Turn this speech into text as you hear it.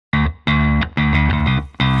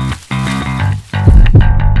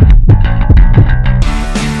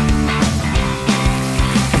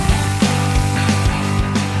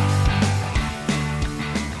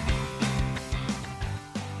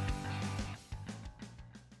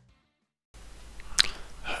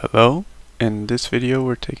Hello, in this video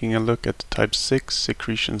we're taking a look at the type 6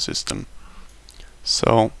 secretion system.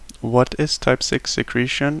 So, what is type 6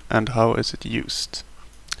 secretion and how is it used?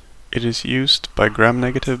 It is used by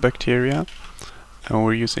gram-negative bacteria, and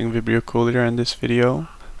we're using Vibrio cholera in this video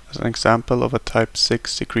as an example of a type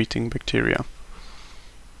 6 secreting bacteria.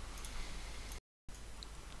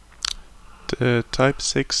 The type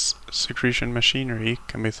 6 secretion machinery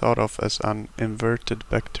can be thought of as an inverted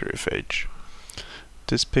bacteriophage.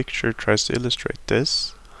 This picture tries to illustrate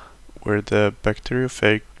this, where the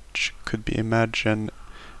bacteriophage could be imagined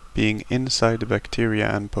being inside the bacteria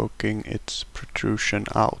and poking its protrusion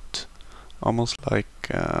out, almost like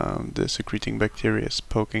the secreting bacteria is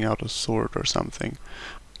poking out a sword or something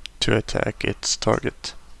to attack its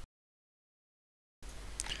target.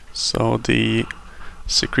 So the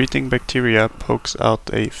secreting bacteria pokes out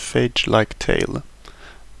a phage-like tail.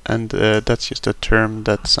 And that's just a term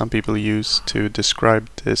that some people use to describe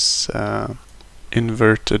this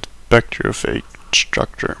inverted bacteriophage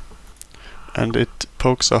structure. And it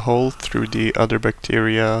pokes a hole through the other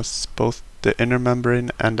bacteria, both the inner membrane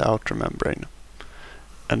and the outer membrane.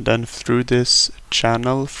 And then through this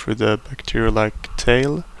channel, through the bacterial-like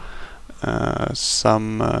tail,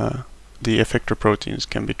 the effector proteins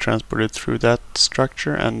can be transported through that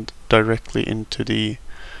structure and directly into the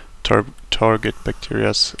target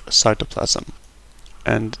bacteria's cytoplasm.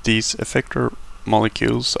 And these effector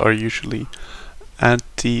molecules are usually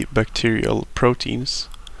antibacterial proteins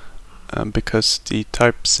because the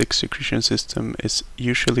type 6 secretion system is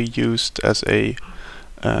usually used as a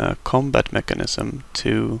combat mechanism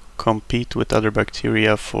to compete with other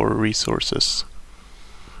bacteria for resources.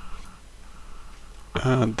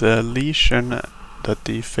 The lesion that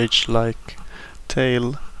the phage-like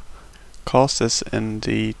tail causes in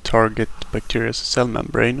the target bacteria's cell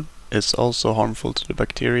membrane is also harmful to the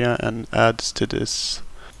bacteria and adds to this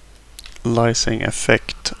lysing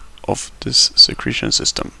effect of this secretion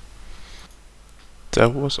system.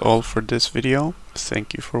 That was all for this video.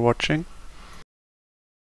 Thank you for watching.